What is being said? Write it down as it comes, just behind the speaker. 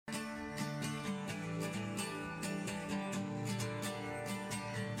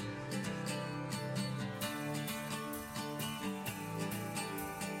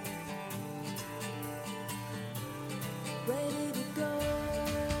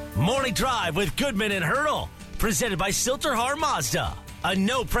Morning Drive with Goodman and Hurdle, presented by Silterhar Mazda. A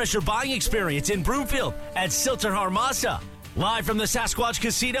no-pressure buying experience in Broomfield at Silterhar Mazda. Live from the Sasquatch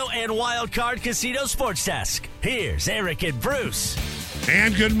Casino and Wild Card Casino Sports Desk. Here's Eric and Bruce.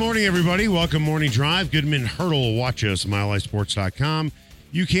 And good morning, everybody. Welcome, Morning Drive. Goodman Hurdle. Watch us, MileHighSports.com.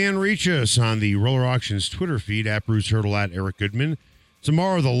 You can reach us on the Roller Auctions Twitter feed, at Bruce Hurdle, at Eric Goodman.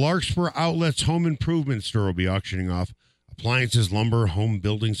 Tomorrow, the Larkspur Outlets Home Improvement Store will be auctioning off appliances, lumber, home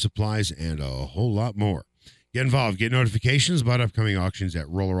building supplies, and a whole lot more. Get involved. Get notifications about upcoming auctions at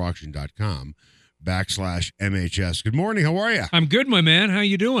rollerauction.com/MHS. Good morning. How are you? I'm good, my man. How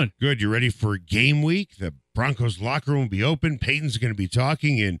you doing? Good. You ready for game week? The Broncos locker room will be open. Peyton's going to be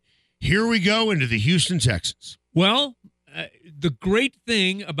talking, and here we go into the Houston Texans. Well, the great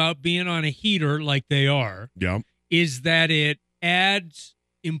thing about being on a heater like they are is that it adds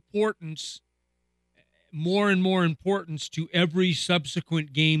importance, more and more importance to every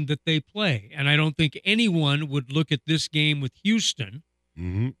subsequent game that they play. And I don't think anyone would look at this game with Houston.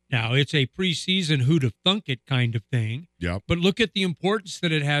 Mm-hmm. Now, it's a preseason who'd have thunk it kind of thing. Yep. But look at the importance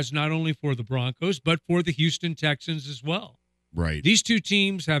that it has not only for the Broncos, but for the Houston Texans as well. Right. These two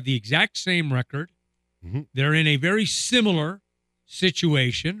teams have the exact same record. Mm-hmm. They're in a very similar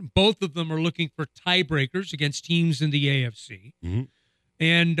situation. Both of them are looking for tiebreakers against teams in the AFC. Mm-hmm.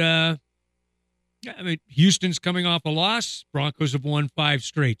 And, I mean, Houston's coming off a loss. Broncos have won 5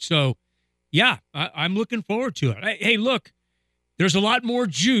 straight. So, yeah, I'm looking forward to it. Hey, look, there's a lot more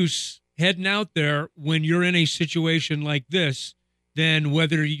juice heading out there when you're in a situation like this than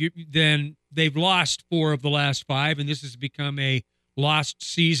than they've lost 4 of the last 5, and this has become a lost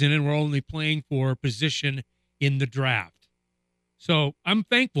season, and we're only playing for position in the draft. So I'm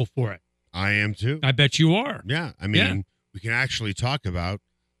thankful for it. I am too. I bet you are. Yeah. I mean, we can actually talk about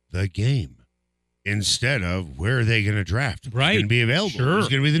the game instead of where are they going to draft. Right. It's going to be available. Sure. Who's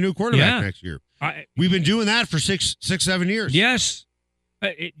going to be the new quarterback next year. We've been doing that for 6-7 years. Yes.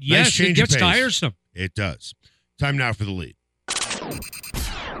 Nice Yes, change it of gets pace. tiresome. It does. Time now for the lead.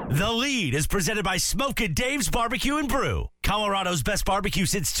 The Lead is presented by Smokin' Dave's Barbecue and Brew. Colorado's best barbecue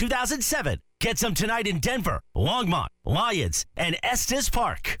since 2007. Get some tonight in Denver, Longmont, Lyons, and Estes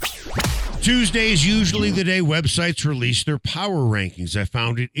Park. Tuesday is usually the day websites release their power rankings. I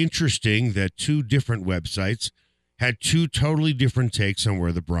found it interesting that 2 different websites had 2 totally different takes on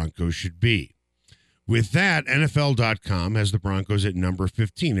where the Broncos should be. With that, NFL.com has the Broncos at number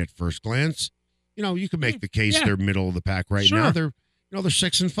 15 at first glance. You know, you can make the case they're middle of the pack right now. They're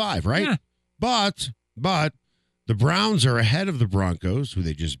 6-5, right? Yeah. But the Browns are ahead of the Broncos, who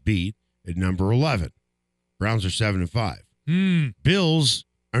they just beat, at number 11. Browns are 7-5. Bills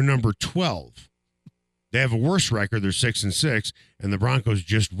are number 12. They have a worse record. They're 6-6, and the Broncos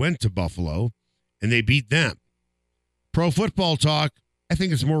just went to Buffalo, and they beat them. Pro Football Talk, I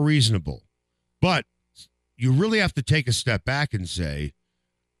think it's more reasonable. But you really have to take a step back and say,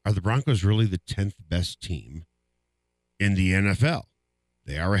 are the Broncos really the 10th best team in the NFL?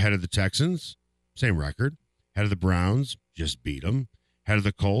 They are ahead of the Texans, same record. Ahead of the Browns, just beat them. Ahead of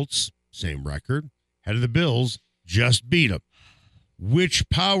the Colts, same record. Ahead of the Bills, just beat them. Which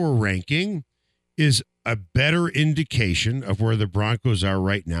power ranking is a better indication of where the Broncos are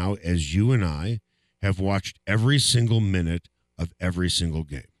right now, as you and I have watched every single minute of every single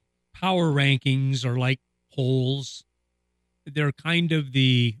game? Power rankings are like polls. They're kind of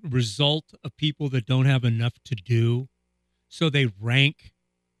the result of people that don't have enough to do. So they rank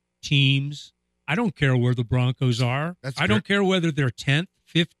teams. I don't care where the Broncos are. I don't care whether they're 10th,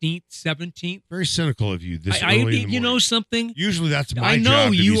 15th, 17th. Very cynical of you this early in the morning. You know something? Usually that's my I know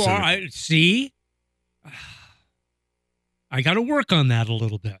job to you be are. See? I got to work on that a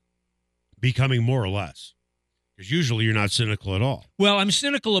little bit. Becoming more or less. Because usually you're not cynical at all. Well, I'm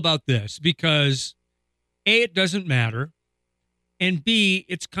cynical about this because, A, it doesn't matter, and B,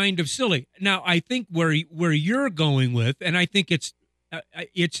 it's kind of silly. Now, I think where you're going with, and I think it's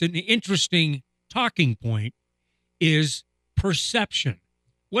an interesting talking point, is perception.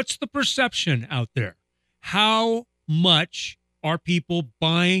 What's the perception out there? How much are people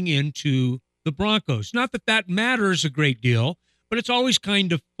buying into the Broncos? Not that that matters a great deal, but it's always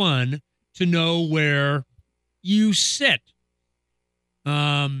kind of fun to know where you sit.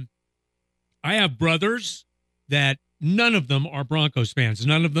 I have brothers that none of them are Broncos fans.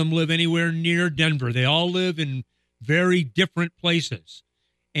 None of them live anywhere near Denver. They all live in very different places.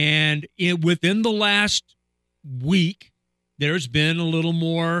 And within the last week, there's been a little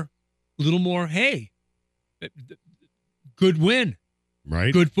more, hey, good win.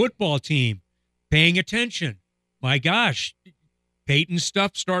 Right. Good football team. Paying attention. My gosh, Peyton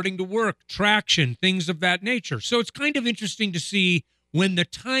stuff starting to work, traction, things of that nature. So it's kind of interesting to see when the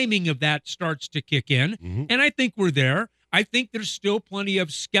timing of that starts to kick in. Mm-hmm. And I think we're there. I think there's still plenty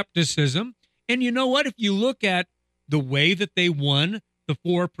of skepticism. And you know what? If you look at the way that they won the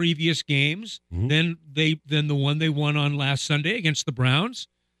 4 previous games, Mm-hmm. then the one they won on last Sunday against the Browns,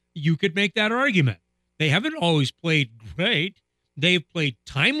 you could make that argument. They haven't always played great. They've played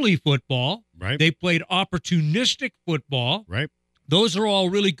timely football. Right. They played opportunistic football. Right. Those are all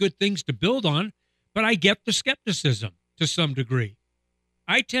really good things to build on, but I get the skepticism to some degree.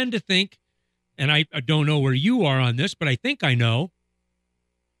 I tend to think, and I don't know where you are on this, but I think I know,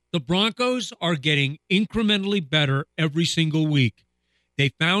 the Broncos are getting incrementally better every single week. They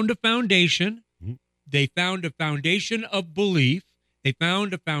found a foundation. Mm-hmm. They found a foundation of belief. They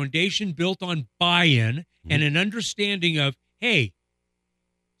found a foundation built on buy-in and an understanding of, hey,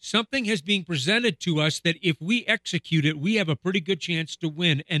 something has been presented to us that if we execute it, we have a pretty good chance to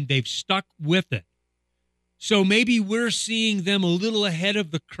win, and they've stuck with it. So maybe we're seeing them a little ahead of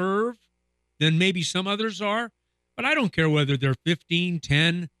the curve than maybe some others are, but I don't care whether they're 15,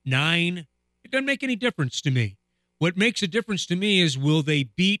 10, 9. It doesn't make any difference to me. What makes a difference to me is, will they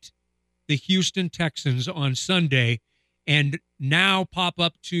beat the Houston Texans on Sunday and now pop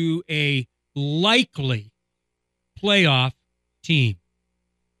up to a likely playoff team?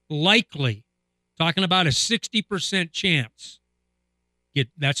 Likely. Talking about a 60% chance.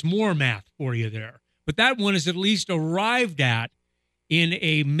 That's more math for you there. But that one is at least arrived at in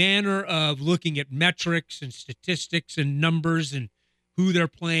a manner of looking at metrics and statistics and numbers and who they're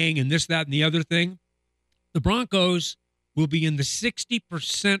playing and this, that, and the other thing. The Broncos will be in the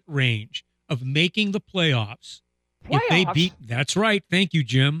 60% range of making the playoffs. If they beat, that's right. Thank you,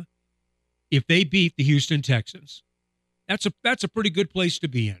 Jim. If they beat the Houston Texans, that's a pretty good place to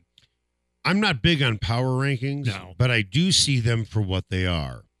be in. I'm not big on power rankings, No. but I do see them for what they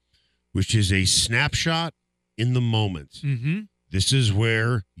are, which is a snapshot in the moment. Mm-hmm. This is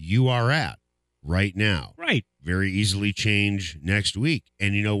where you are at right now. Right. Very easily change next week.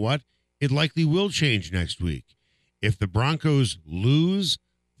 And you know what? It likely will change next week. If the Broncos lose,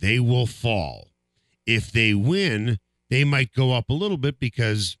 they will fall. If they win, they might go up a little bit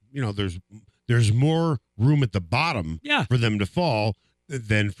because, there's more room at the bottom for them to fall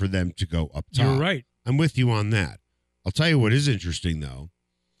than for them to go up top. You're right. I'm with you on that. I'll tell you what is interesting, though,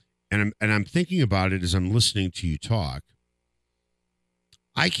 and I'm thinking about it as I'm listening to you talk.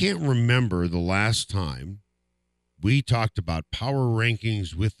 I can't remember the last time we talked about power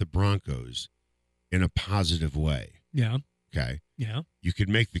rankings with the Broncos in a positive way. Yeah. Okay. Yeah. You could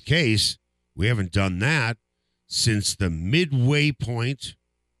make the case we haven't done that since the midway point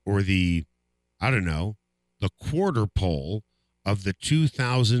or the quarter pole of the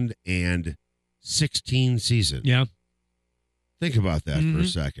 2016 season. Yeah. Think about that for a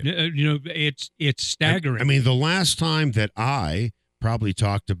second. It's staggering. I mean, the last time that I probably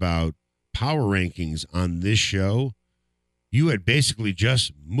talked about power rankings on this show, you had basically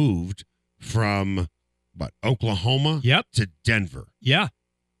just moved from Oklahoma to Denver. Yeah.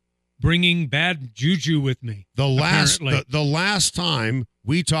 Bringing bad juju with me. The last time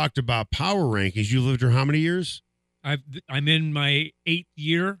we talked about power rankings, you lived here how many years? I'm in my 8th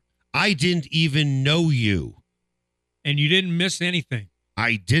year. I didn't even know you. And you didn't miss anything.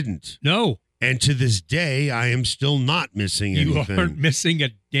 I didn't. No. And to this day, I am still not missing anything. You aren't missing a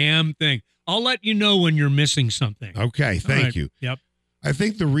damn thing. I'll let you know when you're missing something. Okay, thank you. Yep. I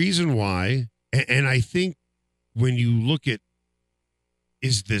think the reason why, and I think when you look at,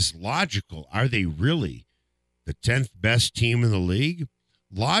 is this logical? Are they really the 10th best team in the league?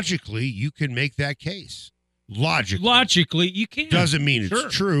 Logically, you can make that case. Logically, you can. Doesn't mean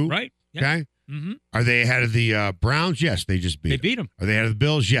it's true. Right. Yeah. Okay. Mm-hmm. Are they ahead of the Browns? Yes, they just beat them. Are they ahead of the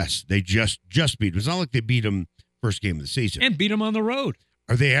Bills? Yes, they just beat them. It's not like they beat them first game of the season. And beat them on the road.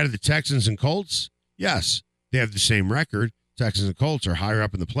 Are they ahead of the Texans and Colts? Yes, they have the same record. Texans and Colts are higher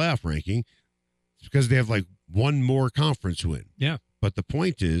up in the playoff ranking. It's because they have one more conference win. Yeah. But the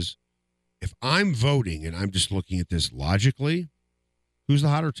point is, if I'm voting and I'm just looking at this logically, who's the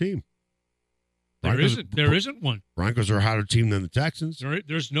hotter team? There isn't one. Broncos are a hotter team than the Texans.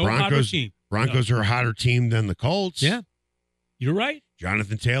 There's no hotter team. Broncos are a hotter team than the Colts. Yeah, you're right.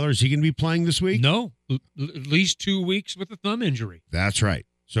 Jonathan Taylor, is he going to be playing this week? No, at least 2 weeks with a thumb injury. That's right.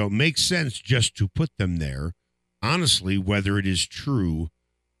 So it makes sense just to put them there, honestly, whether it is true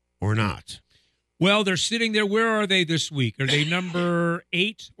or not. Well, they're sitting there. Where are they this week? Are they number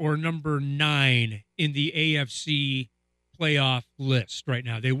 8 or number 9 in the AFC playoff list right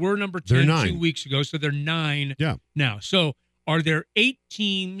now? They were number 10 2 weeks ago, so they're 9 now. So are there 8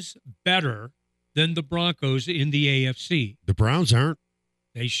 teams better than the Broncos in the AFC. The Browns aren't.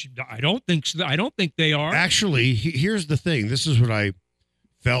 They should. I don't think so. I don't think they are. Actually, here's the thing. This is what I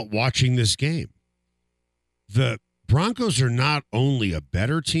felt watching this game. The Broncos are not only a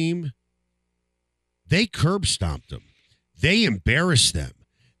better team, they curb stomped them. They embarrassed them.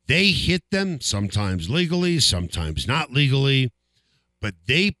 They hit them, sometimes legally, sometimes not legally, but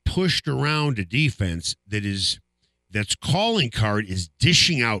they pushed around a defense that's calling card is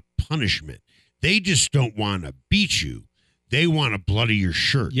dishing out punishment. They just don't want to beat you. They want to bloody your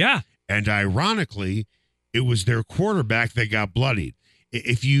shirt. Yeah. And ironically, it was their quarterback that got bloodied.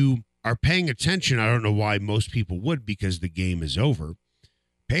 If you are paying attention, I don't know why most people would, because the game is over.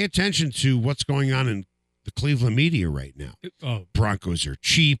 Pay attention to what's going on in the Cleveland media right now. Oh. Broncos are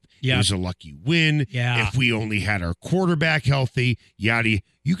cheap. Yeah. It was a lucky win. Yeah. If we only had our quarterback healthy, yada.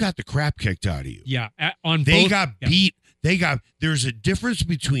 You got the crap kicked out of you. Yeah. They got beat. There's a difference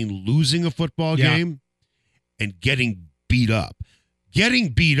between losing a football game and getting beat up. Getting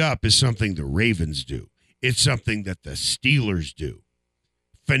beat up is something the Ravens do. It's something that the Steelers do.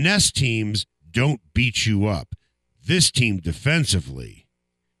 Finesse teams don't beat you up. This team defensively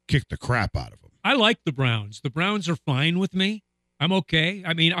kicked the crap out of them. I like the Browns. The Browns are fine with me. I'm okay.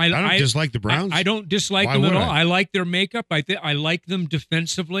 I mean, I don't dislike the Browns. I don't dislike Why them at would all. I? I like their makeup. I like them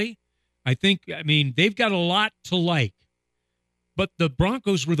defensively. I mean, they've got a lot to like. But the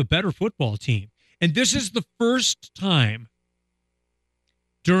Broncos were the better football team. And this is the first time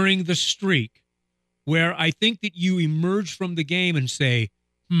during the streak where I think that you emerge from the game and say,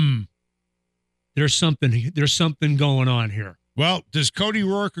 there's something going on here. Well, does Cody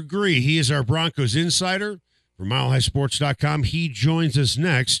Roark agree? He is our Broncos insider for MileHighSports.com. He joins us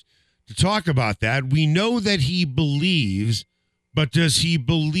next to talk about that. We know that he believes, but does he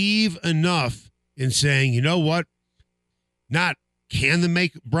believe enough in saying, you know what? Not can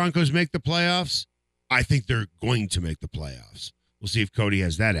the Broncos make the playoffs? I think they're going to make the playoffs. We'll see if Cody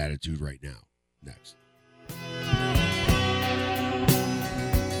has that attitude right now. Next.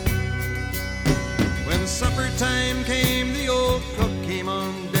 When supper time came, the old cook came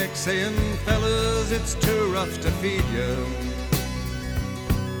on deck saying, fellas, it's too rough to feed you.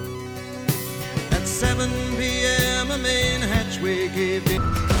 At 7 p.m. a main hatchway gave in.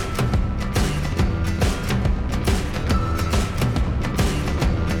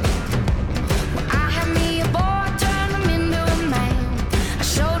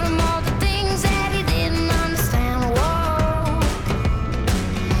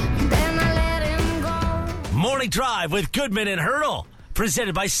 Morning Drive with Goodman and Hurdle,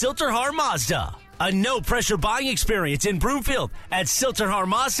 presented by Silterhar Mazda. A no-pressure buying experience in Broomfield at Silterhar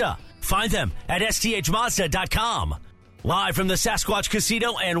Mazda. Find them at sthmazda.com. Live from the Sasquatch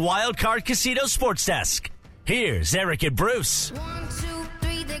Casino and Wildcard Casino Sports Desk. Here's Eric and Bruce.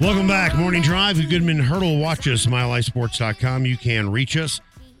 Welcome back. Morning Drive with Goodman and Hurdle. Watch us, MileHighSports.com. You can reach us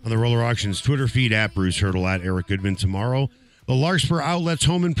on the Roller Auctions Twitter feed at Bruce Hurdle, at Eric Goodman tomorrow. The Larkspur Outlet's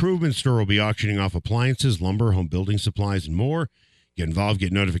Home Improvement Store will be auctioning off appliances, lumber, home building supplies, and more. Get involved,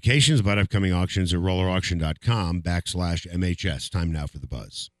 get notifications about upcoming auctions at rollerauction.com/MHS. Time now for the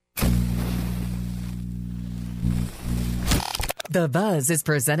buzz. The Buzz is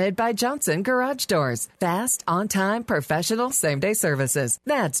presented by Johnson Garage Doors. Fast, on-time, professional, same-day services.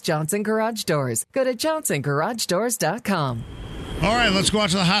 That's Johnson Garage Doors. Go to johnsongaragedoors.com. All right, let's go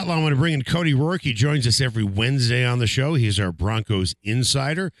out to the hotline. I want to bring in Cody Roark. He joins us every Wednesday on the show. He is our Broncos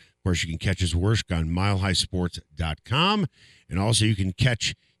insider. Of course, you can catch his work on milehighsports.com. And also you can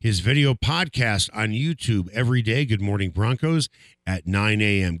catch his video podcast on YouTube every day, Good Morning Broncos, at 9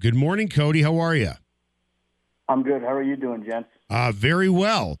 a.m. Good morning, Cody. How are you? I'm good. How are you doing, gents? Very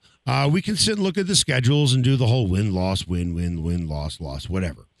well. We can sit and look at the schedules and do the whole win-loss, win-win, loss,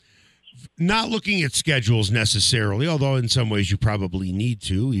 whatever. Not looking at schedules necessarily, although in some ways you probably need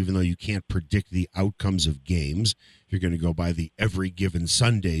to, even though you can't predict the outcomes of games. If you're going to go by the every given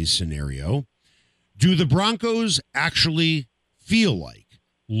Sundays scenario. Do the Broncos actually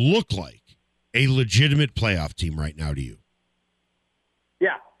look like a legitimate playoff team right now to you?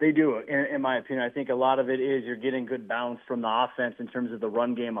 Yeah, they do, in my opinion. I think a lot of it is you're getting good balance from the offense in terms of the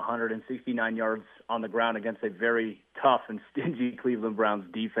run game, 169 yards on the ground against a very tough and stingy Cleveland Browns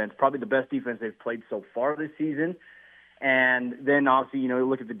defense, probably the best defense they've played so far this season. And then obviously, you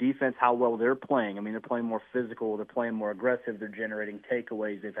look at the defense, how well they're playing. I mean, they're playing more physical, they're playing more aggressive, they're generating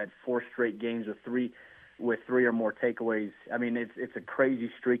takeaways. They've had 4 straight games with three or more takeaways. I mean, it's a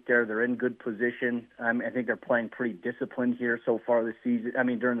crazy streak there. They're in good position. I think they're playing pretty disciplined here so far this season. I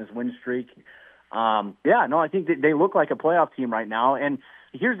mean, during this win streak. I think that they look like a playoff team right now. And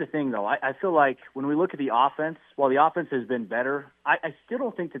Here's the thing, though. I feel like when we look at the offense, while the offense has been better, I still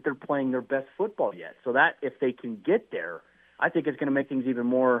don't think that they're playing their best football yet. So that if they can get there, I think it's going to make things even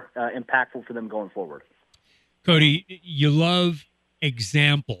more impactful for them going forward. Cody, you love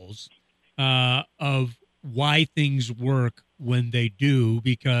examples of why things work when they do,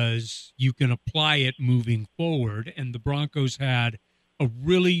 because you can apply it moving forward. And the Broncos had a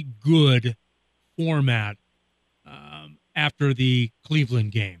really good format after the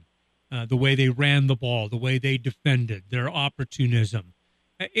Cleveland game, the way they ran the ball, the way they defended, their opportunism.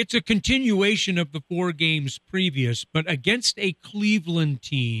 It's a continuation of the 4 games previous, but against a Cleveland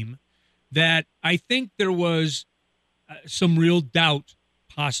team that I think there was some real doubt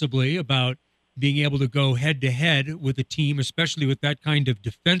possibly about being able to go head-to-head with a team, especially with that kind of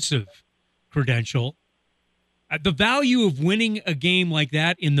defensive credential. The value of winning a game like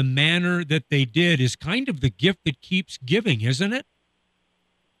that in the manner that they did is kind of the gift that keeps giving, isn't it?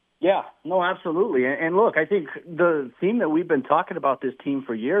 Yeah, no, absolutely. And look, I think the theme that we've been talking about this team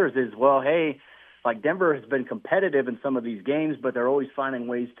for years is, well, hey, like Denver has been competitive in some of these games, but they're always finding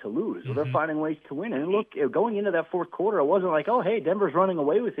ways to lose. Well, they're finding ways to win. And look, going into that fourth quarter, it wasn't like, oh, hey, Denver's running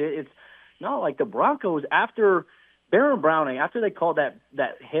away with it. It's no, like the Broncos, after Baron Browning, after they called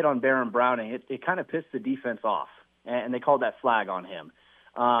that hit on Baron Browning, it kind of pissed the defense off, and they called that flag on him.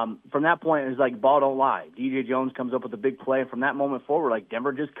 From that point, it was like, ball don't lie. DJ Jones comes up with a big play, and from that moment forward, like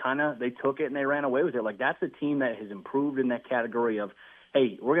Denver just they took it and they ran away with it. Like that's a team that has improved in that category of,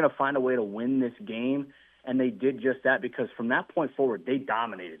 hey, we're going to find a way to win this game, and they did just that because from that point forward, they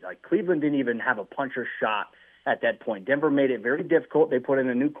dominated. Like Cleveland didn't even have a puncher's shot at that point. Denver made it very difficult. They put in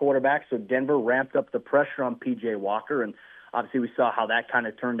a new quarterback, so Denver ramped up the pressure on P.J. Walker, and obviously we saw how that kind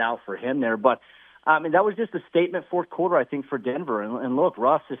of turned out for him there. But, that was just a statement fourth quarter, I think, for Denver. And look,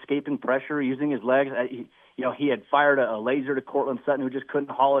 Russ escaping pressure, using his legs. He had fired a laser to Cortland Sutton, who just couldn't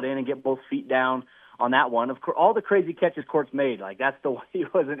haul it in and get both feet down on that one. Of course, all the crazy catches Court's made, like that's the one he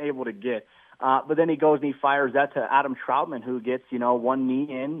wasn't able to get. But then he goes and he fires that to Adam Troutman, who gets, one knee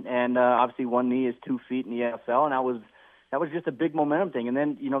in, and obviously one knee is 2 feet in the NFL, and that was just a big momentum thing. And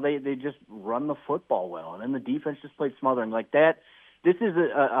then, they just run the football well, and then the defense just played smothering like that. This is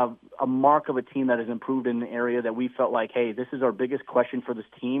a mark of a team that has improved in the area that we felt like, hey, this is our biggest question for this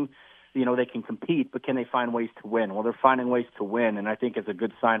team. They can compete, but can they find ways to win? Well, they're finding ways to win, and I think it's a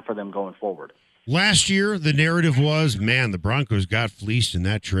good sign for them going forward. Last year, the narrative was, man, the Broncos got fleeced in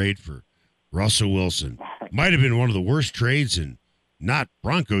that trade for Russell Wilson. Might have been one of the worst trades in not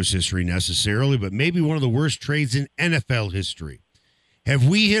Broncos history necessarily, but maybe one of the worst trades in NFL history. Have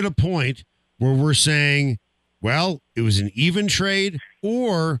we hit a point where we're saying, well, it was an even trade,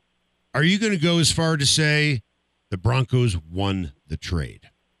 or are you going to go as far to say the Broncos won the trade?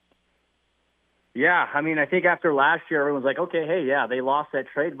 Yeah, I think after last year, everyone's like, okay, hey, yeah, they lost that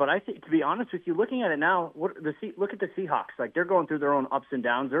trade. But I think, to be honest with you, looking at it now, look at the Seahawks. Like, they're going through their own ups and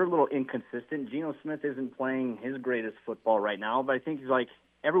downs. They're a little inconsistent. Geno Smith isn't playing his greatest football right now. But I think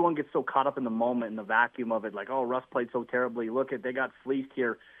everyone gets so caught up in the moment, in the vacuum of it. Like, oh, Russ played so terribly. Look at, they got fleeced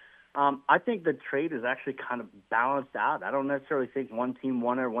here. I think the trade is actually kind of balanced out. I don't necessarily think one team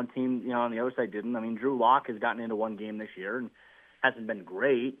won or one team, on the other side didn't. Drew Lock has gotten into one game this year and hasn't been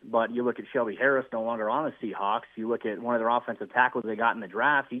great, but you look at Shelby Harris no longer on the Seahawks. You look at one of their offensive tackles they got in the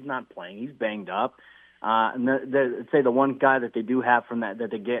draft. He's not playing. He's banged up. And say the one guy that they do have from that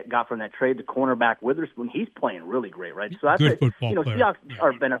they got from that trade, the cornerback Witherspoon, he's playing really great, right? So that's good football player. Seahawks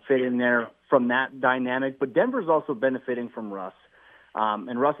are benefiting there from that dynamic, but Denver's also benefiting from Russ.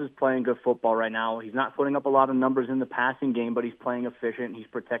 And Russ is playing good football right now. He's not putting up a lot of numbers in the passing game, but he's playing efficient. He's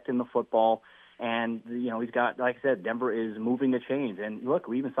protecting the football. And, he's got, like I said, Denver is moving the chains. And, look,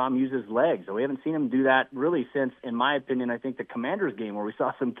 we even saw him use his legs. So we haven't seen him do that really since, in my opinion, I think the Commanders game where we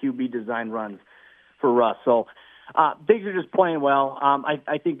saw some QB design runs for Russ. So things are just playing well.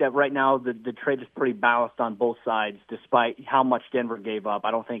 I think that right now the trade is pretty balanced on both sides despite how much Denver gave up. I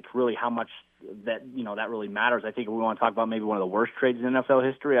don't think really how much that really matters. I think if we want to talk about maybe one of the worst trades in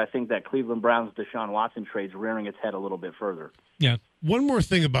NFL history, I think that Cleveland Browns Deshaun Watson trade's rearing its head a little bit further. Yeah. One more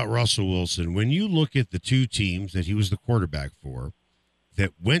thing about Russell Wilson. When you look at the two teams that he was the quarterback for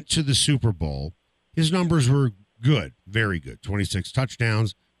that went to the Super Bowl, his numbers were good, very good. 26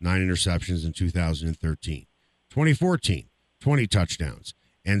 touchdowns, 9 interceptions in 2013. 2014, 20 touchdowns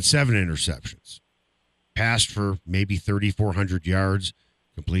and 7 interceptions. Passed for maybe 3,400 yards.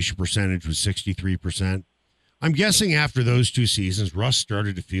 Completion percentage was 63%. I'm guessing after those 2 seasons, Russ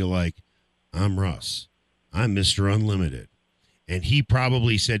started to feel like, I'm Russ. I'm Mr. Unlimited. And he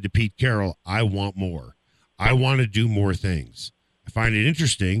probably said to Pete Carroll, I want more. I want to do more things. I find it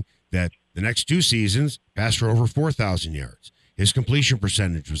interesting that the next 2 seasons passed for over 4,000 yards. His completion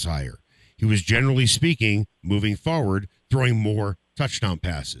percentage was higher. He was, generally speaking, moving forward, throwing more touchdown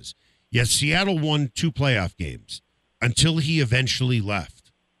passes. Yet Seattle won 2 playoff games until he eventually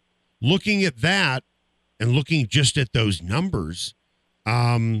left. Looking at that and looking just at those numbers,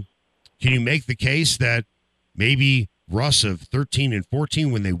 can you make the case that maybe Russ of 13 and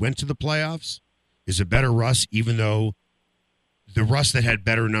 14 when they went to the playoffs is a better Russ, even though the Russ that had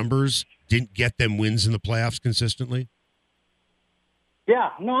better numbers didn't get them wins in the playoffs consistently?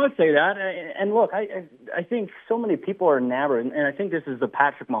 Yeah, no, I'd say that. And look, I think so many people are enamored, and I think this is the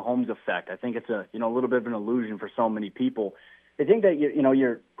Patrick Mahomes effect. I think it's a little bit of an illusion for so many people. They think that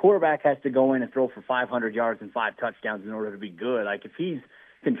your quarterback has to go in and throw for 500 yards and 5 touchdowns in order to be good. Like if he's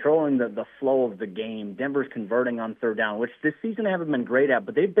controlling the flow of the game, Denver's converting on third down, which this season they haven't been great at,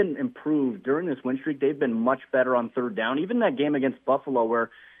 but they've been improved during this win streak. They've been much better on third down. Even that game against Buffalo where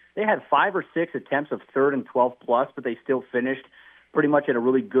they had 5 or 6 attempts of 3rd and 12 plus, but they still finished pretty much at a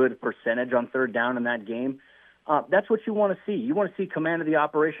really good percentage on third down in that game. That's what you want to see. You want to see command of the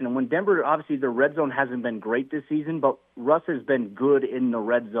operation. And when Denver, obviously their red zone hasn't been great this season, but Russ has been good in the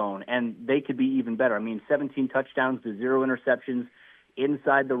red zone, and they could be even better. I mean, 17 touchdowns to 0 interceptions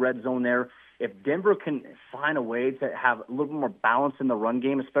inside the red zone there. If Denver can find a way to have a little more balance in the run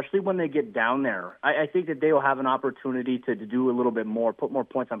game, especially when they get down there, I think that they will have an opportunity to do a little bit more, put more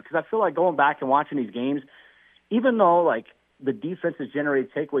points on. Because I feel like going back and watching these games, even though like the defense has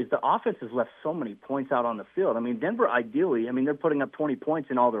generated takeaways, the offense has left so many points out on the field. I mean, Denver ideally, they're putting up 20 points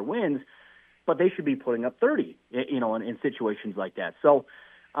in all their wins, but they should be putting up 30, in situations like that. So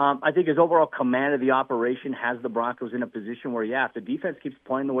I think his overall command of the operation has the Broncos in a position where, if the defense keeps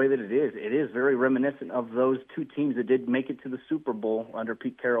playing the way that it is very reminiscent of those 2 teams that did make it to the Super Bowl under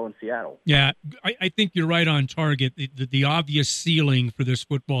Pete Carroll in Seattle. Yeah, I think you're right on target. The obvious ceiling for this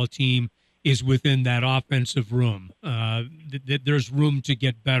football team is within that offensive room. There's room to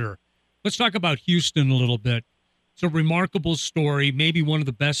get better. Let's talk about Houston a little bit. It's a remarkable story, maybe one of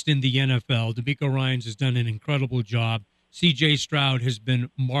the best in the NFL. DeMeco Ryans has done an incredible job. C.J. Stroud has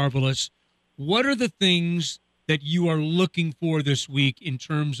been marvelous. What are the things that you are looking for this week in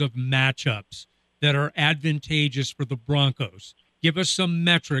terms of matchups that are advantageous for the Broncos? Give us some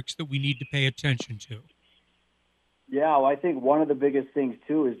metrics that we need to pay attention to. Yeah, well, I think one of the biggest things,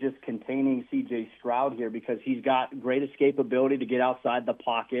 too, is just containing C.J. Stroud here because he's got great escapability to get outside the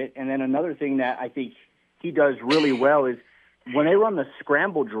pocket. And then another thing that I think he does really well is when they run the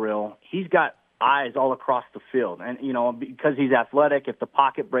scramble drill, he's got eyes all across the field. And, because he's athletic, if the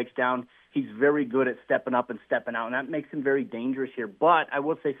pocket breaks down, he's very good at stepping up and stepping out, and that makes him very dangerous here. But I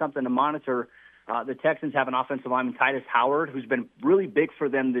will say something to monitor. The Texans have an offensive lineman, Titus Howard, who's been really big for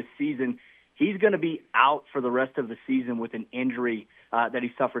them this season. He's going to be out for the rest of the season with an injury that he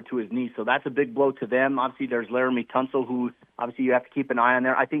suffered to his knee. So that's a big blow to them. Obviously, there's Laramie Tunsil, who obviously you have to keep an eye on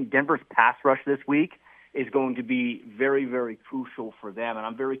there. I think Denver's pass rush this week is going to be very, very crucial for them. And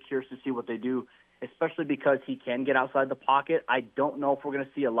I'm very curious to see what they do, especially because he can get outside the pocket. I don't know if we're going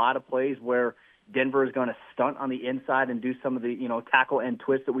to see a lot of plays where Denver is going to stunt on the inside and do some of the, tackle and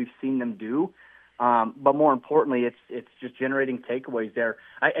twist that we've seen them do. But more importantly, it's just generating takeaways there.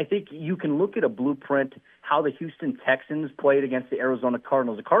 I think you can look at a blueprint how the Houston Texans played against the Arizona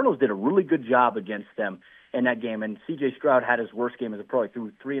Cardinals. The Cardinals did a really good job against them in that game, and C.J. Stroud had his worst game as a pro. He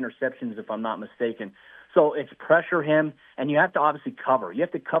threw 3 interceptions, if I'm not mistaken. So it's pressure him, and you have to obviously cover. You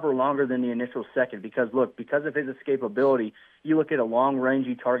have to cover longer than the initial second because of his escapability, you look at a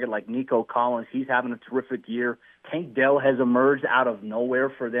long-rangey target like Nico Collins. He's having a terrific year. Tank Dell has emerged out of nowhere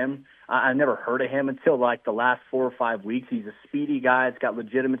for them. I never heard of him until like the last 4 or 5 weeks. He's a speedy guy. It's got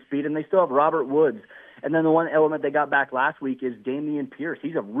legitimate speed, and they still have Robert Woods. And then the one element they got back last week is Damian Pierce.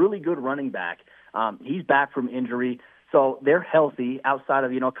 He's a really good running back. He's back from injury. So they're healthy outside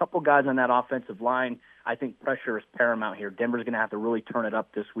of, a couple guys on that offensive line. I think pressure is paramount here. Denver's going to have to really turn it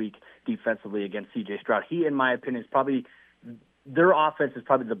up this week defensively against C.J. Stroud. He, in my opinion, their offense is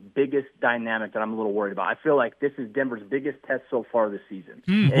probably the biggest dynamic that I'm a little worried about. I feel like this is Denver's biggest test so far this season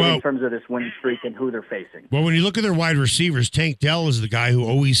in terms of this winning streak and who they're facing. Well, when you look at their wide receivers, Tank Dell is the guy who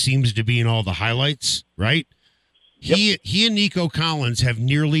always seems to be in all the highlights, right? Yep. He and Nico Collins have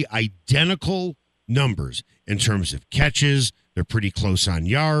nearly identical numbers in terms of catches. They're pretty close on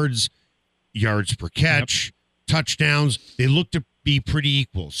yards per catch, touchdowns. They look to be pretty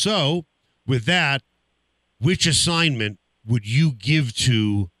equal. So, with that, which assignment would you give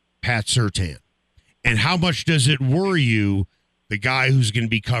to Pat Surtain? And how much does it worry you, the guy who's going to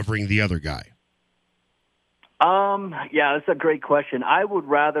be covering the other guy? Yeah, that's a great question. I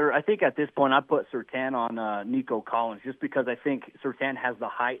think at this point I'd put Surtain on Nico Collins just because I think Surtain has the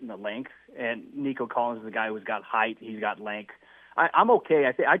height and the length, and Nico Collins is the guy who's got height, he's got length. I'm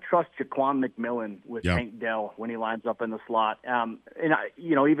okay. I trust Jaquan McMillan with Yep. Tank Dell when he lines up in the slot.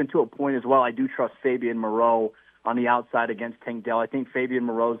 Even to a point as well, I do trust Fabian Moreau on the outside against Tank Dell. I think Fabian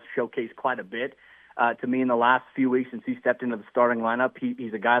Moreau's showcased quite a bit to me in the last few weeks since he stepped into the starting lineup.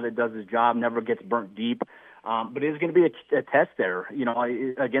 He's a guy that does his job, never gets burnt deep. But it is going to be a test there,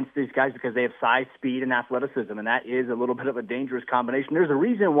 against these guys because they have size, speed, and athleticism, and that is a little bit of a dangerous combination. There's a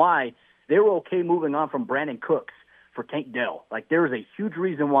reason why they were okay moving on from Brandon Cooks for Tank Dell. Like, there is a huge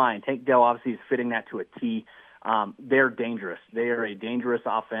reason why, and Tank Dell obviously is fitting that to a T. They're dangerous. They are a dangerous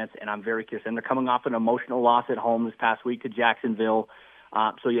offense, and I'm very curious. And they're coming off an emotional loss at home this past week to Jacksonville.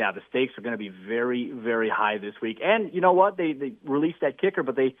 The stakes are going to be very, very high this week. And you know what? They released that kicker,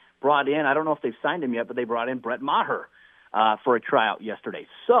 but they brought in, I don't know if they've signed him yet, but they brought in Brett Maher for a tryout yesterday.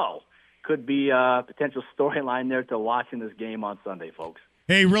 So could be a potential storyline there to watch in this game on Sunday, folks.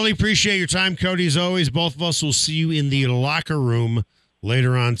 Hey, really appreciate your time, Cody. As always, both of us will see you in the locker room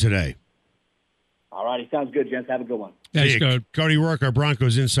later on today. All righty. Sounds good, gents. Have a good one. Thanks, Cody. Cody Roark, our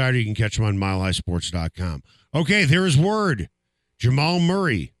Broncos insider. You can catch him on milehighsports.com. Okay, there is word. Jamal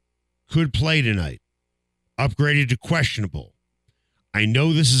Murray could play tonight. Upgraded to questionable. I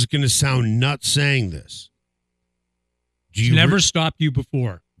know this is going to sound nuts saying this. Never stopped you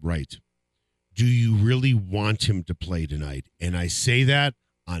before. Right. Do you really want him to play tonight? And I say that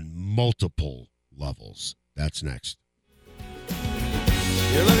on multiple levels. That's next.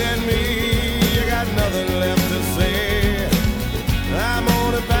 You look at me, you got nothing left to say. I'm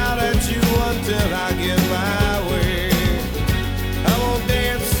on about at you until I get my way. I won't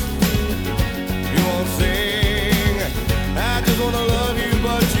dance, you won't sing. I just wanna love you,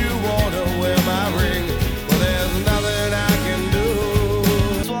 but you wanna wear my ring. Well, there's nothing I can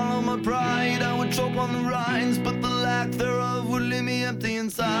do. Swallow my pride, I would choke on the rinds, but the lack thereof would leave me empty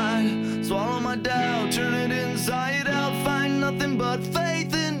inside. Swallow my doubt, turn it inside out, find nothing but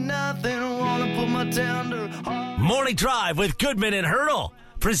faith in nothing. Wanna put my tender heart. Morning Drive with Goodman and Hurdle,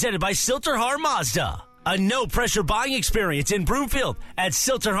 presented by Silterhar Mazda. A no-pressure buying experience in Broomfield at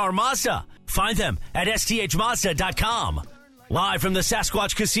Silterhar Mazda. Find them at sthmazda.com. Live from the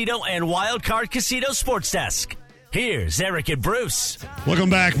Sasquatch Casino and Wild Card Casino Sports Desk. Here's Eric and Bruce. Welcome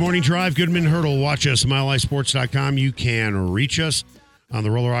back. Morning Drive, Goodman Hurdle. Watch us, milehighsports.com. You can reach us on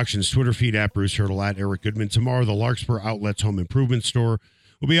the Roller Auctions Twitter feed at Bruce Hurdle, at Eric Goodman. Tomorrow, the Larkspur Outlets Home Improvement Store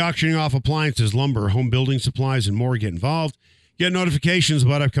will be auctioning off appliances, lumber, home building supplies, and more. Get involved. Get notifications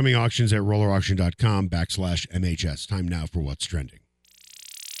about upcoming auctions at rollerauction.com/MHS. Time now for What's Trending.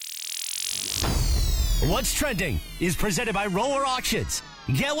 What's Trending is presented by Roller Auctions.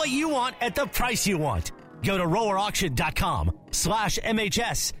 Get what you want at the price you want. Go to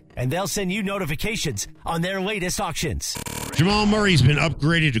rollerauction.com/MHS and they'll send you notifications on their latest auctions. Jamal Murray's been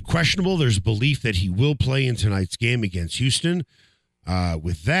upgraded to questionable. There's belief that he will play in tonight's game against Houston.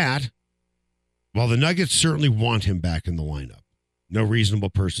 With that, while the Nuggets certainly want him back in the lineup, no reasonable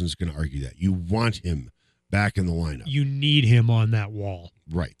person is going to argue that. You want him back in the lineup. You need him on that wall.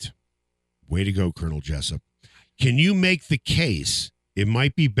 Right. Way to go, Colonel Jessup. Can you make the case it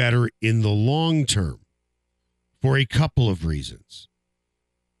might be better in the long term for a couple of reasons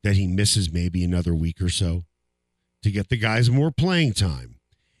that he misses maybe another week or so to get the guys more playing time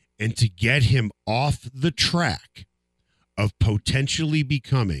and to get him off the track of potentially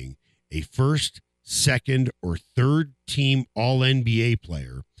becoming a first, second, or third team All-NBA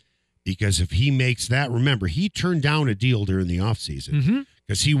player? Because if he makes that, remember, he turned down a deal during the offseason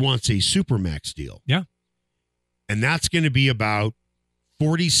because he wants a Supermax deal. Yeah. And that's going to be about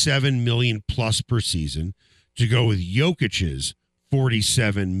 $47 million plus per season to go with Jokic's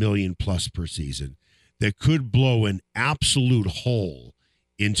 $47 million plus per season that could blow an absolute hole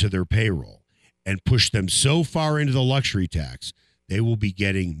into their payroll and push them so far into the luxury tax, they will be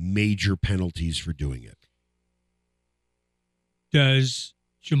getting major penalties for doing it. Does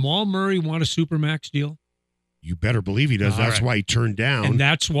Jamal Murray want a Supermax deal? You better believe he does. All That's right. why he turned down. And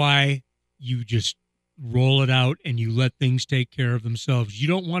that's why you just roll it out and you let things take care of themselves. You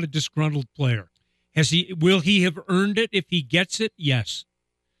don't want a disgruntled player. Will he have earned it if he gets it? Yes.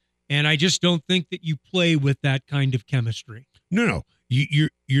 And I just don't think that you play with that kind of chemistry. No. You're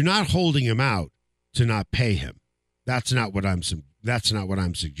not holding him out to not pay him. That's not what I'm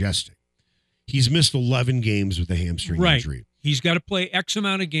suggesting. He's missed 11 games with a hamstring injury. He's got to play X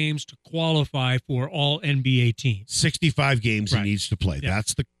amount of games to qualify for all NBA teams. 65 games he needs to play. Yeah.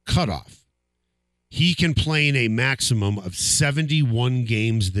 That's the cutoff. He can play in a maximum of 71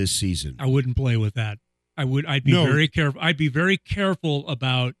 games this season. I wouldn't play with that. I'd be very careful. I'd be very careful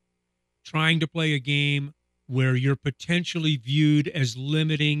about trying to play a game where you're potentially viewed as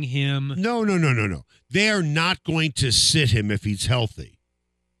limiting him? No. They are not going to sit him if he's healthy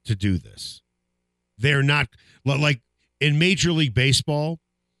to do this. They're not, like in Major League Baseball,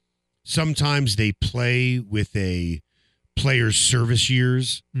 sometimes they play with a player's service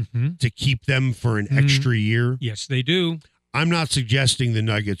years to keep them for an extra year. Yes, they do. I'm not suggesting the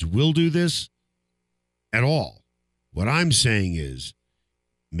Nuggets will do this at all. What I'm saying is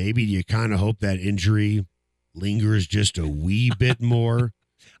maybe you kind of hope that injury lingers just a wee bit more.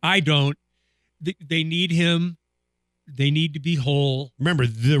 I don't. They need him. They need to be whole. Remember,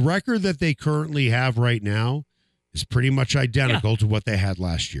 the record that they currently have right now is pretty much identical to what they had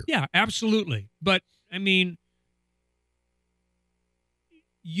last year. Yeah, absolutely. But, I mean,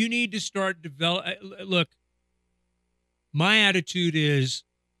 you need to start look, my attitude is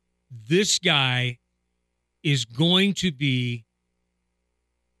this guy is going to be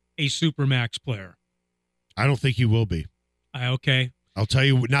a Supermax player. I don't think he will be. Okay. I'll tell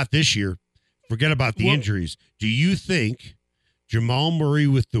you, not this year. Forget about the injuries. Do you think Jamal Murray,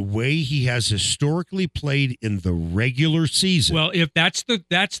 with the way he has historically played in the regular season? Well, if that's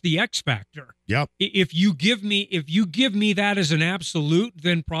the X factor. Yep. If you give me that as an absolute,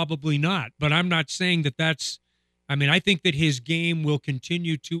 then probably not. But I'm not saying that's. I mean, I think that his game will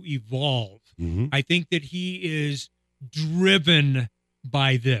continue to evolve. I think that he is driven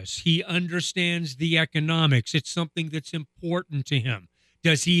by this. He understands the economics. It's something that's important to him.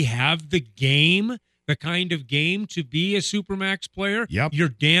 Does he have the game, the kind of game to be a Supermax player? Yep. You're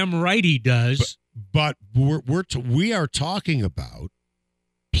damn right he does. But we are talking about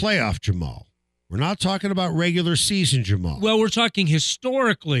playoff Jamal. We're not talking about regular season Jamal. Well, we're talking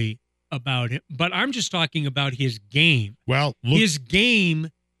historically about him, but I'm just talking about his game. Well, his game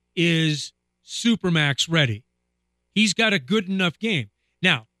is Supermax ready. He's got a good enough game.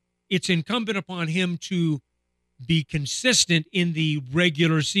 Now, it's incumbent upon him to be consistent in the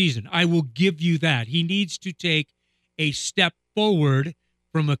regular season. I will give you that. He needs to take a step forward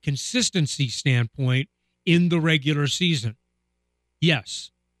from a consistency standpoint in the regular season. Yes.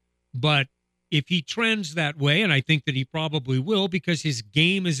 But if he trends that way, and I think that he probably will because his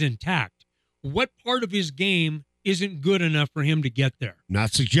game is intact, what part of his game isn't good enough for him to get there?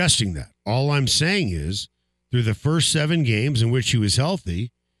 Not suggesting that. All I'm saying is through the first 7 games in which he was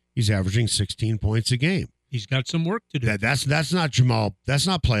healthy, he's averaging 16 points a game. He's got some work to do. That's not Jamal. That's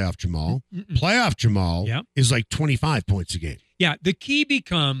not playoff Jamal. Playoff Jamal is like 25 points a game. Yeah, the key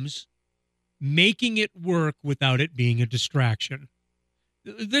becomes making it work without it being a distraction.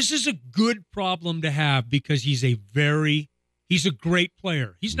 This is a good problem to have because he's a great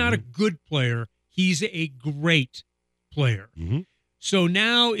player. He's not a good player. He's a great player. So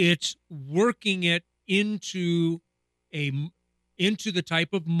now it's working it into the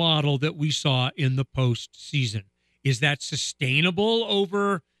type of model that we saw in the postseason. Is that sustainable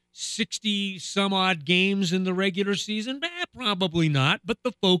over 60 some odd games in the regular season? Probably not, but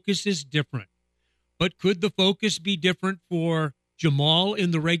the focus is different. But could the focus be different for Jamal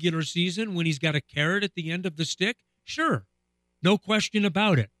in the regular season when he's got a carrot at the end of the stick? Sure. No question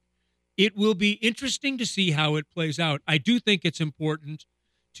about it. It will be interesting to see how it plays out. I do think it's important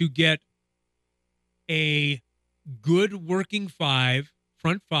to get a good working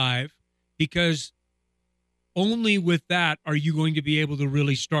front five, because only with that are you going to be able to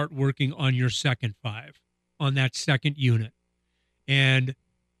really start working on your second five, on that second unit. And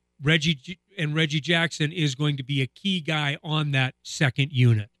Reggie Jackson is going to be a key guy on that second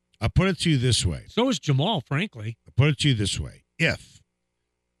unit. I'll put it to you this way. So is Jamal, frankly. I'll put it to you this way. If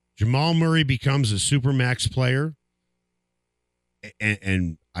Jamal Murray becomes a Supermax player,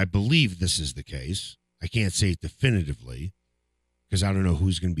 and I believe this is the case, I can't say it definitively because I don't know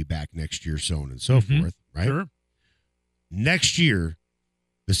who's going to be back next year, so on and so forth, right? Sure. Next year,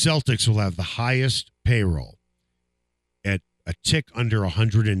 the Celtics will have the highest payroll at a tick under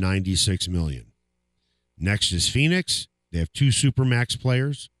 $196 million. Next is Phoenix. They have 2 Supermax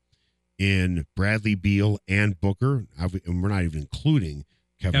players in Bradley Beal and Booker, and we're not even including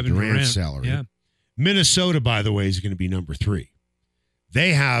Kevin Durant's salary. Yeah. Minnesota, by the way, is going to be number 3.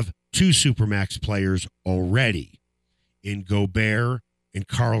 They have 2 Supermax players already in Gobert and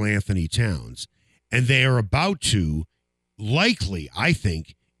Karl Anthony Towns. And they are about to, likely, I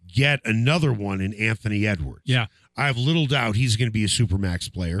think, get another one in Anthony Edwards. Yeah. I have little doubt he's going to be a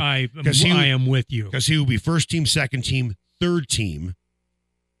Supermax player. I am with you. Because he will be first team, second team, third team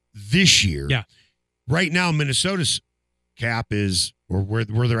this year. Yeah. Right now, Minnesota's cap is, or where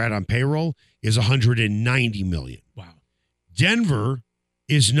they're at on payroll, is $190 million. Wow. Denver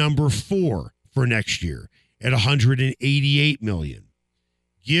is number 4 for next year at $188 million.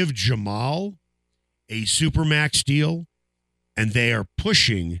 Give Jamal a supermax deal, and they are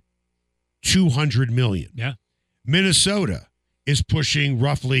pushing $200 million. Yeah. Minnesota is pushing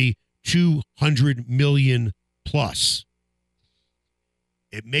roughly $200 million plus.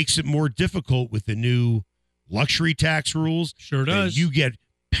 It makes it more difficult with the new luxury tax rules. Sure does. You get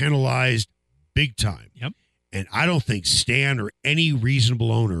penalized big time. Yep. And I don't think Stan or any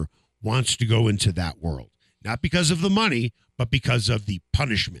reasonable owner wants to go into that world. Not because of the money, but because of the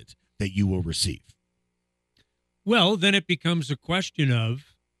punishment that you will receive. Well, then it becomes a question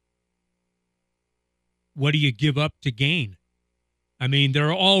of what do you give up to gain? I mean,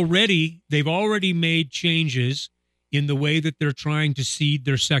 they've already made changes in the way that they're trying to seed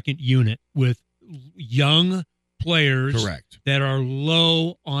their second unit with young players Correct. that are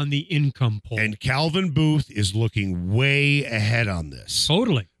low on the income poll. And Calvin Booth is looking way ahead on this.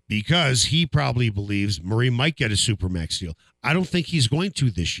 Totally. Because he probably believes Murray might get a supermax deal. I don't think he's going to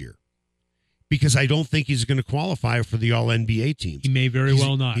this year. Because I don't think he's going to qualify for the All-NBA teams. He may very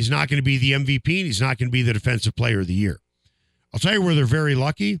well not. He's not going to be the MVP, and he's not going to be the Defensive Player of the Year. I'll tell you where they're very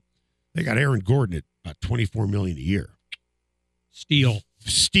lucky. They got Aaron Gordon at about $24 million a year. Steal.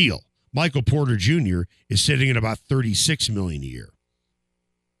 Michael Porter Jr. is sitting at about $36 million a year.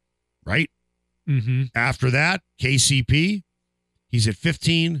 Right? Mm-hmm. After that, KCP, he's at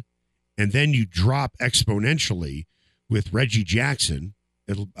 15, and then you drop exponentially with Reggie Jackson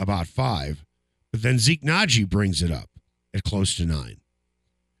at about 5. But then Zeke Naji brings it up at close to 9.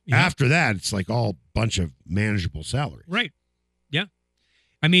 Yeah. After that, it's like all bunch of manageable salaries. Right. Yeah.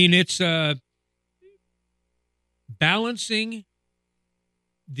 I mean, it's balancing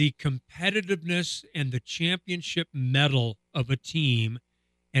the competitiveness and the championship medal of a team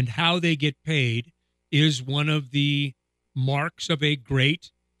and how they get paid is one of the marks of a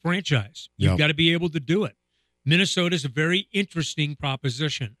great franchise. You've got to be able to do it. Minnesota is a very interesting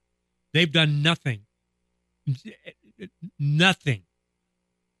proposition. They've done nothing. Nothing.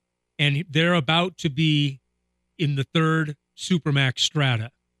 And they're about to be in the third Supermax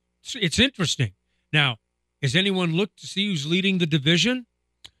strata. It's interesting. Now, has anyone looked to see who's leading the division?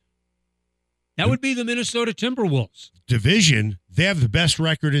 That would be the Minnesota Timberwolves. Division, they have the best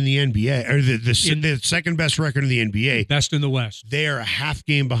record in the NBA, or the second best record in the NBA. Best in the West. They are a half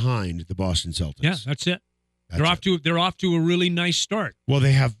game behind the Boston Celtics. Yeah, that's it. They're off to a really nice start. Well,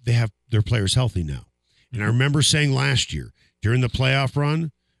 they have their players healthy now. And I remember saying last year during the playoff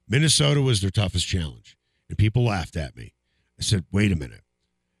run, Minnesota was their toughest challenge. And people laughed at me. I said, wait a minute.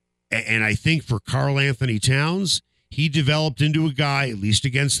 And I think for Karl Anthony Towns, he developed into a guy, at least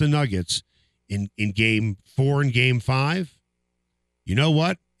against the Nuggets, in game 4 and game 5. You know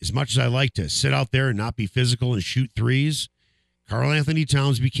what? As much as I like to sit out there and not be physical and shoot threes, Karl Anthony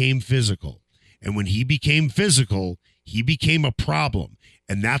Towns became physical. And when he became physical, he became a problem.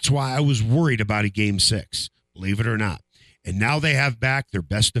 And that's why I was worried about a game 6, believe it or not. And now they have back their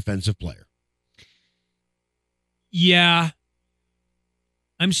best defensive player. Yeah.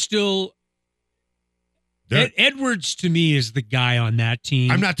 I'm still... Edwards, to me, is the guy on that team.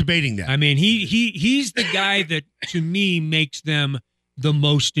 I'm not debating that. I mean, he's the guy that, to me, makes them the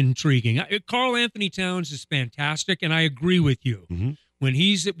most intriguing. Karl Anthony Towns is fantastic, and I agree with you. Mm-hmm.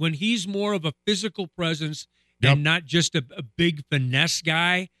 When he's more of a physical presence and not just a big finesse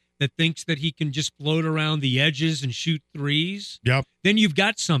guy that thinks that he can just float around the edges and shoot threes, then you've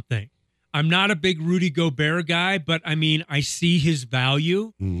got something. I'm not a big Rudy Gobert guy, but, I mean, I see his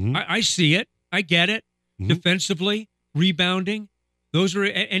value. Mm-hmm. I see it. I get it. Mm-hmm. Defensively, rebounding,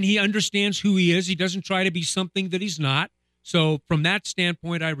 and he understands who he is. He doesn't try to be something that he's not. So from that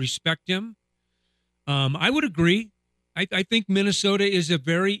standpoint, I respect him. I would agree. I think Minnesota is a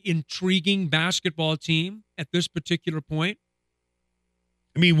very intriguing basketball team at this particular point.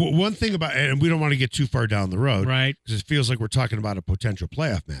 I mean, one thing about, and we don't want to get too far down the road, right? Because it feels like we're talking about a potential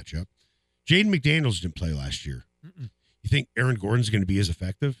playoff matchup. Jaden McDaniels didn't play last year. Mm-mm. You think Aaron Gordon's going to be as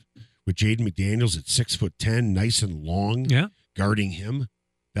effective with Jaden McDaniels at 6'10", nice and long, guarding him?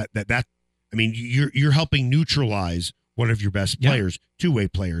 That I mean, you're helping neutralize one of your best players, two-way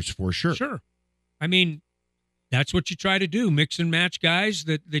players for sure. Sure. I mean, that's what you try to do, mix and match guys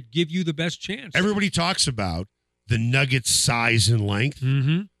that give you the best chance. Everybody talks about the Nuggets' size and length.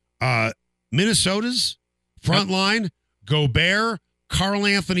 Mm-hmm. Minnesota's front line, Gobert, Karl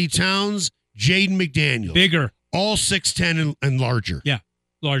Anthony Towns, Jaden McDaniels. Bigger. All 6'10" and larger. Yeah,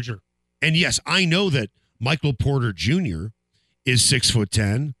 larger. And yes, I know that Michael Porter Jr. is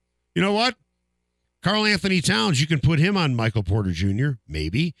 6'10". You know what? Karl Anthony Towns, you can put him on Michael Porter Jr.,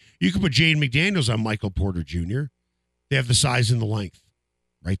 maybe. You can put Jaden McDaniels on Michael Porter Jr. They have the size and the length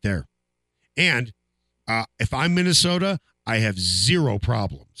right there. And if I'm Minnesota, I have zero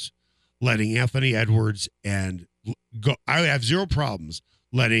problems letting Anthony Edwards go. I have zero problems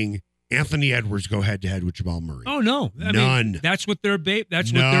letting Anthony Edwards go head-to-head with Jamal Murray. Oh, no. I None. mean, that's what they're made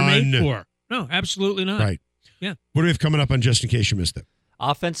for. No, absolutely not. Right. Yeah. What do we have coming up on just in case you missed it?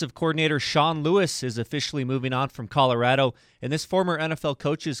 Offensive coordinator Sean Lewis is officially moving on from Colorado, and this former NFL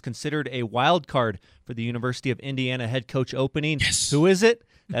coach is considered a wild card for the University of Indiana head coach opening. Yes. Who is it?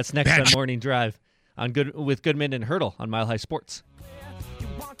 That's next on Morning Drive with Goodman and Hurdle on Mile High Sports. You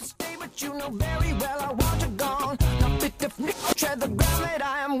want to stay, but you know very well I want you gone. Now pick the tread the ground that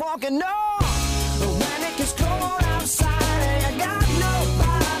I am walking on. But when it gets cold outside and I got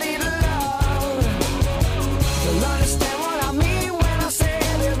nobody to love, you'll understand what I mean when I say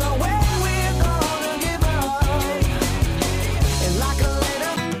there's no way we're gonna give up. And like a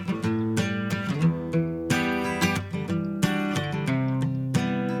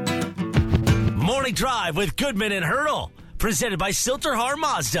letter. Morning Drive with Goodman and Hurdle. Presented by Silterhar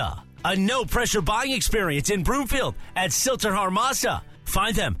Mazda. A no-pressure buying experience in Broomfield at Silterhar Mazda.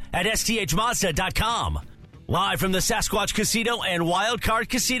 Find them at sthmazda.com. Live from the Sasquatch Casino and Wild Card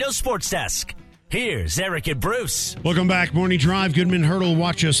Casino Sports Desk. Here's Eric and Bruce. Welcome back. Morning Drive. Goodman Hurdle.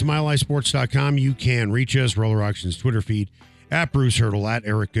 Watch us at milehighsports.com. You can reach us. Roller Auctions Twitter feed at Bruce Hurdle, at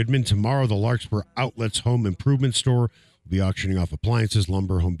Eric Goodman. Tomorrow, the Larkspur Outlets Home Improvement Store will be auctioning off appliances,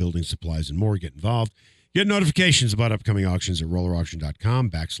 lumber, home building supplies, and more. Get involved. Get notifications about upcoming auctions at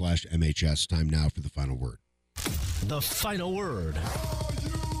rollerauction.com/MHS. Time now for the final word. The final word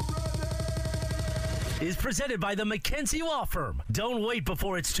is presented by the McKenzie Law Firm. Don't wait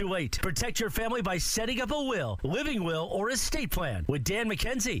before it's too late. Protect your family by setting up a will, living will, or estate plan with Dan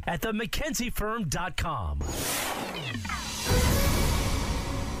McKenzie at themckenziefirm.com.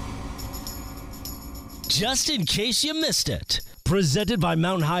 Just in case you missed it. Presented by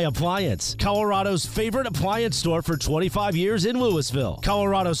Mountain High Appliance, Colorado's favorite appliance store for 25 years in Louisville,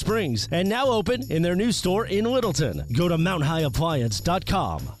 Colorado Springs, and now open in their new store in Littleton. Go to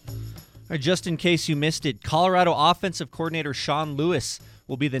mountainhighappliance.com. All right, just in case you missed it, Colorado offensive coordinator Sean Lewis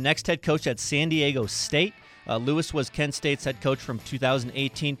will be the next head coach at San Diego State. Lewis was Kent State's head coach from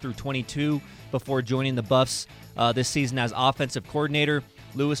 2018 through 22 before joining the Buffs this season as offensive coordinator.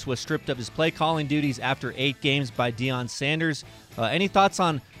 Lewis was stripped of his play calling duties after 8 games by Deion Sanders. Any thoughts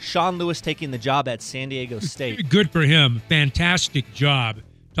on Sean Lewis taking the job at San Diego State? Good for him. Fantastic job.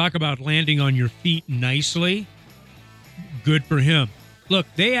 Talk about landing on your feet nicely. Good for him. Look,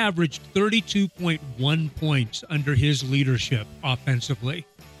 they averaged 32.1 points under his leadership offensively.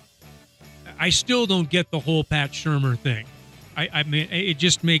 I still don't get the whole Pat Shurmur thing. I mean,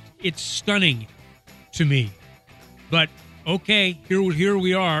 it's stunning to me. But okay, here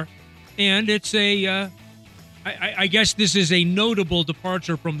we are, and it's I guess this is a notable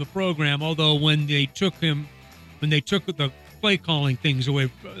departure from the program. Although when they took the play calling things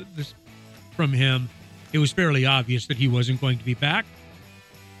away from him, it was fairly obvious that he wasn't going to be back.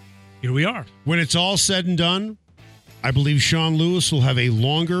 Here we are. When it's all said and done, I believe Sean Lewis will have a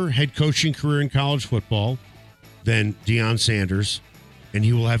longer head coaching career in college football than Deion Sanders, and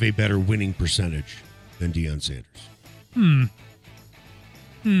he will have a better winning percentage than Deion Sanders. I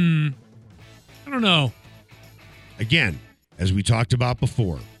don't know. Again, as we talked about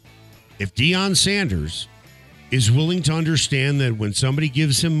before, if Deion Sanders is willing to understand that when somebody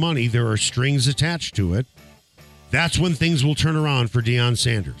gives him money, there are strings attached to it, that's when things will turn around for Deion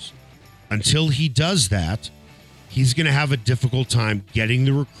Sanders. Until he does that, he's going to have a difficult time getting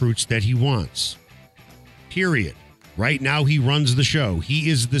the recruits that he wants. Period. Right now, he runs the show. He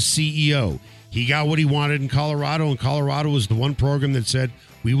is the CEO. He got what he wanted in Colorado, and Colorado was the one program that said,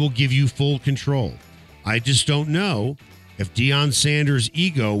 we will give you full control. I just don't know if Deion Sanders'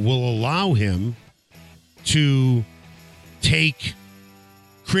 ego will allow him to take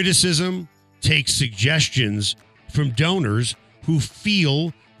criticism, take suggestions from donors who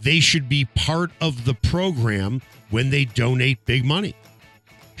feel they should be part of the program when they donate big money.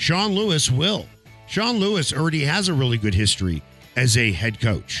 Sean Lewis will. Sean Lewis already has a really good history as a head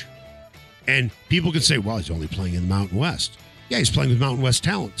coach. And people can say, well, he's only playing in the Mountain West. Yeah, he's playing with Mountain West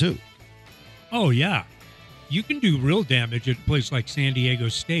talent, too. Oh, yeah. You can do real damage at a place like San Diego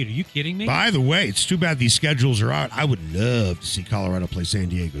State. Are you kidding me? By the way, it's too bad these schedules are out. I would love to see Colorado play San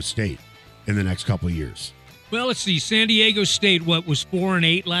Diego State in the next couple of years. Well, let's see. San Diego State, was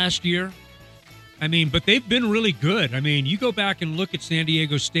 4-8 last year? I mean, but they've been really good. I mean, you go back and look at San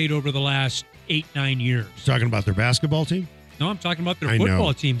Diego State over the last 8-9 years. Talking about their basketball team? No, I'm talking about their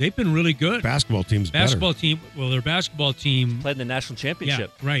football team. They've been really good. Basketball team's basketball better. team. Well, their basketball team Played in the national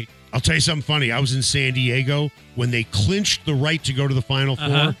championship. Yeah, right. I'll tell you something funny. I was in San Diego when they clinched the right to go to the Final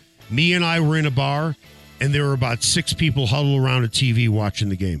Four. Me and I were in a bar, and there were about 6 people huddled around a TV watching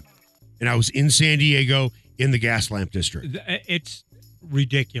the game. and I was in San Diego in the gas lamp district. It's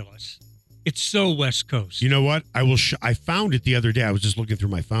ridiculous. It's so West Coast. You know what? I found it the other day. I was just looking through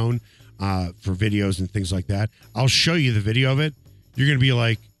my phone for videos and things like that. I'll show you the video of it. You're going to be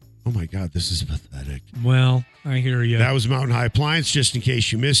like, oh my God, this is pathetic. Well, I hear you. That was Mountain High Appliance, just in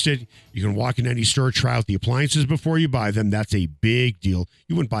case you missed it. You can walk in any store, try out the appliances before you buy them. That's a big deal.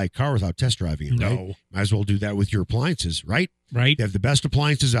 You wouldn't buy a car without test driving it, right? No. Might as well do that with your appliances, right? Right. They have the best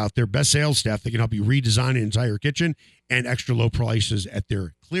appliances out there, best sales staff. They can help you redesign an entire kitchen, and extra low prices at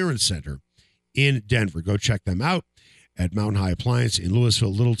their clearance center in Denver. Go check them out at Mountain High Appliance in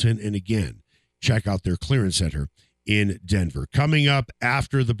Louisville, Littleton, and again, check out their clearance center in Denver. Coming up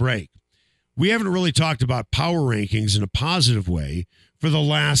after the break, we haven't really talked about power rankings in a positive way for the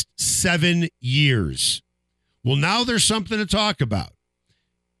last 7 years. Well, now there's something to talk about.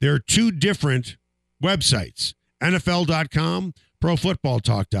 There are two different websites, NFL.com,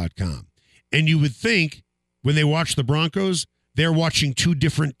 ProFootballTalk.com. And you would think when they watch the Broncos, they're watching two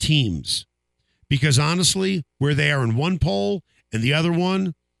different teams. Because honestly, where they are in one poll and the other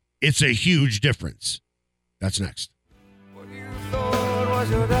one, it's a huge difference. That's next. What you thought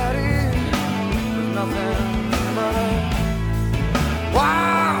was your daddy was nothing but a